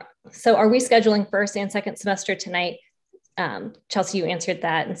 So are we scheduling first and second semester tonight? Chelsea, you answered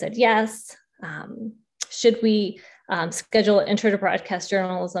that and said yes. Should we schedule intro to broadcast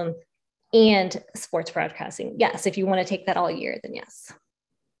journalism and sports broadcasting? Yes. If you want to take that all year, then yes.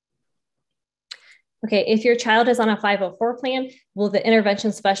 Okay, if your child is on a 504 plan, will the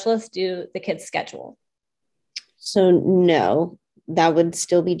intervention specialist do the kid's schedule? So no, that would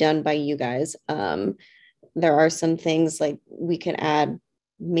still be done by you guys. There are some things like we could add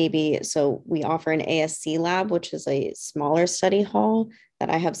maybe, so we offer an ASC lab, which is a smaller study hall that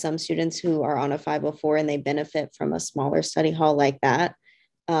I have some students who are on a 504 and they benefit from a smaller study hall like that.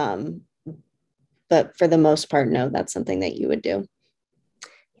 But for the most part, no, that's something that you would do.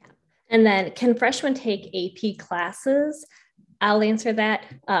 And then can freshmen take AP classes? I'll answer that.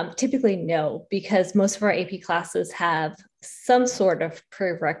 Typically, no, because most of our AP classes have some sort of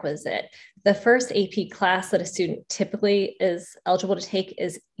prerequisite. The first AP class that a student typically is eligible to take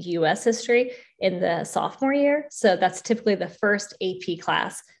is US history in the sophomore year. So that's typically the first AP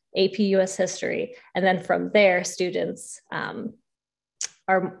class, AP US history. And then from there, students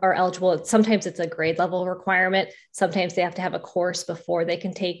are eligible. Sometimes it's a grade level requirement. Sometimes they have to have a course before they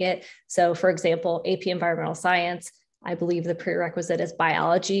can take it. So for example, AP Environmental Science, I believe the prerequisite is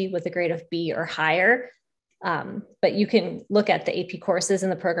biology with a grade of B or higher. But you can look at the AP courses in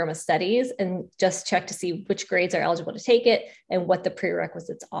the program of studies and just check to see which grades are eligible to take it and what the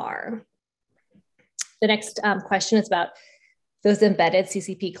prerequisites are. The next question is about those embedded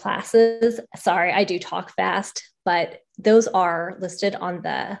CCP classes. Sorry, I do talk fast, but those are listed on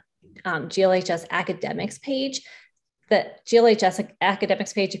the GLHS academics page. The GLHS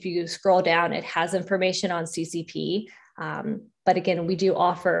academics page, if you scroll down, it has information on CCP. But again, we do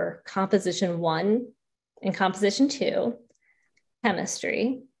offer Composition 1 and Composition 2,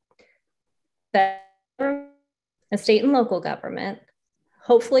 chemistry, and state and local government,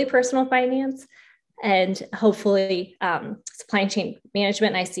 hopefully personal finance, and hopefully supply chain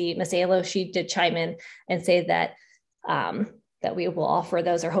management. And I see Ms. Alo, she did chime in and say that, that we will offer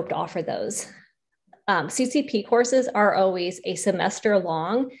those or hope to offer those. CCP courses are always a semester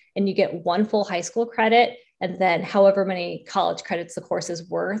long, and you get 1 full high school credit, and then however many college credits the course is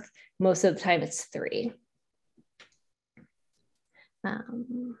worth. Most of the time it's 3.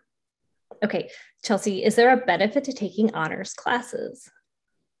 Okay, Chelsea, is there a benefit to taking honors classes?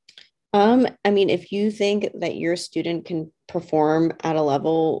 I mean, if you think that your student can perform at a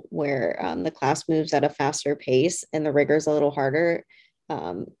level where the class moves at a faster pace and the rigor is a little harder,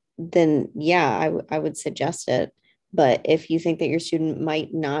 then yeah, I would suggest it. But if you think that your student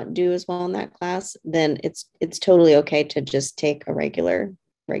might not do as well in that class, then it's totally okay to just take a regular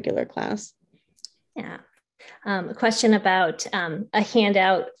class. Yeah. A question about a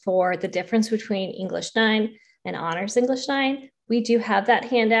handout for the difference between English 9 and Honors English 9. We do have that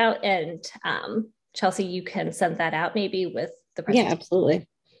handout, and Chelsea, you can send that out maybe with the presentation. Yeah, absolutely.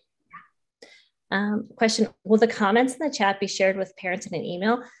 Question, will the comments in the chat be shared with parents in an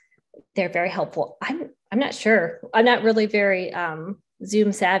email? They're very helpful. I'm not sure. I'm not really very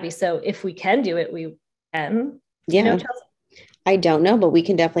Zoom savvy. So if we can do it, we can. Yeah. You know, Chelsea? I don't know, but we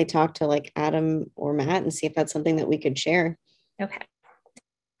can definitely talk to like Adam or Matt and see if that's something that we could share. Okay.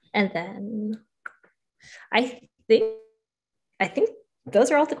 And then I think those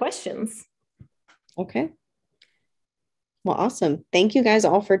are all the questions. Okay. Well, awesome. Thank you guys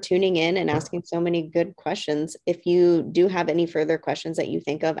all for tuning in and asking so many good questions. If you do have any further questions that you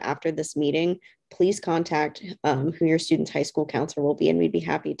think of after this meeting, please contact who your student's high school counselor will be, and we'd be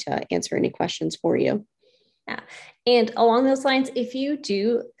happy to answer any questions for you. Yeah. And along those lines, if you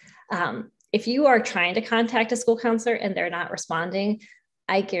are trying to contact a school counselor and they're not responding,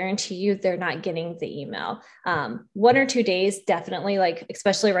 I guarantee you they're not getting the email. 1 or 2 days, definitely, like,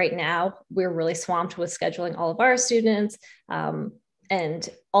 especially right now, we're really swamped with scheduling all of our students and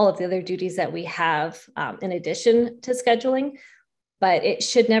all of the other duties that we have in addition to scheduling. But it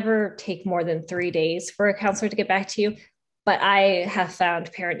should never take more than 3 days for a counselor to get back to you. But I have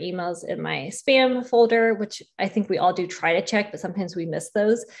found parent emails in my spam folder, which I think we all do try to check, but sometimes we miss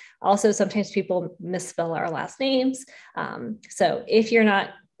those. Also, sometimes people misspell our last names. So if you're not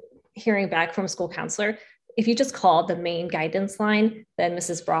hearing back from a school counselor, if you just call the main guidance line, then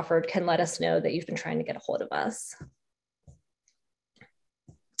Mrs. Brawford can let us know that you've been trying to get a hold of us.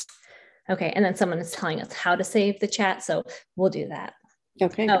 Okay, and then someone is telling us how to save the chat, so we'll do that.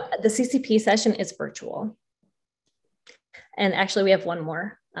 Okay. Oh, the CCP session is virtual. And actually, we have one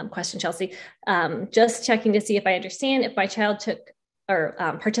more question, Chelsea. Just checking to see if I understand, if my child took or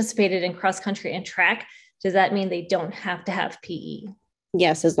participated in cross country and track, does that mean they don't have to have PE?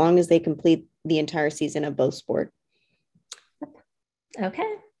 Yes, as long as they complete the entire season of both sport.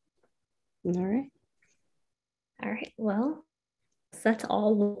 Okay. All right. All right. Well, that's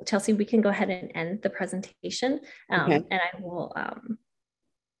all. Chelsea, we can go ahead and end the presentation. Okay. And I will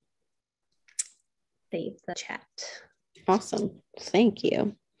save the chat. Awesome. Thank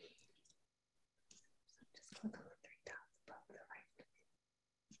you.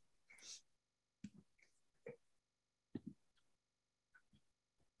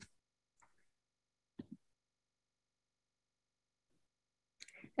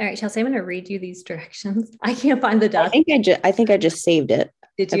 All right, Chelsea, I'm going to read you these directions. I can't find the doc. I think I just saved it.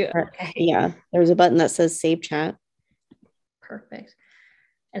 Did you? Okay. Yeah. There's a button that says save chat. Perfect.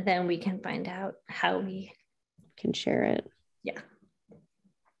 And then we can find out how we can share it. Yeah.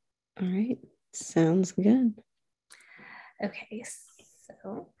 All right. Sounds good. Okay.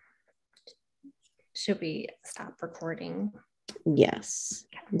 So should we stop recording? Yes.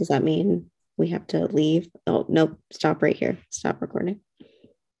 Does that mean we have to leave? Oh, nope. Stop right here. Stop recording.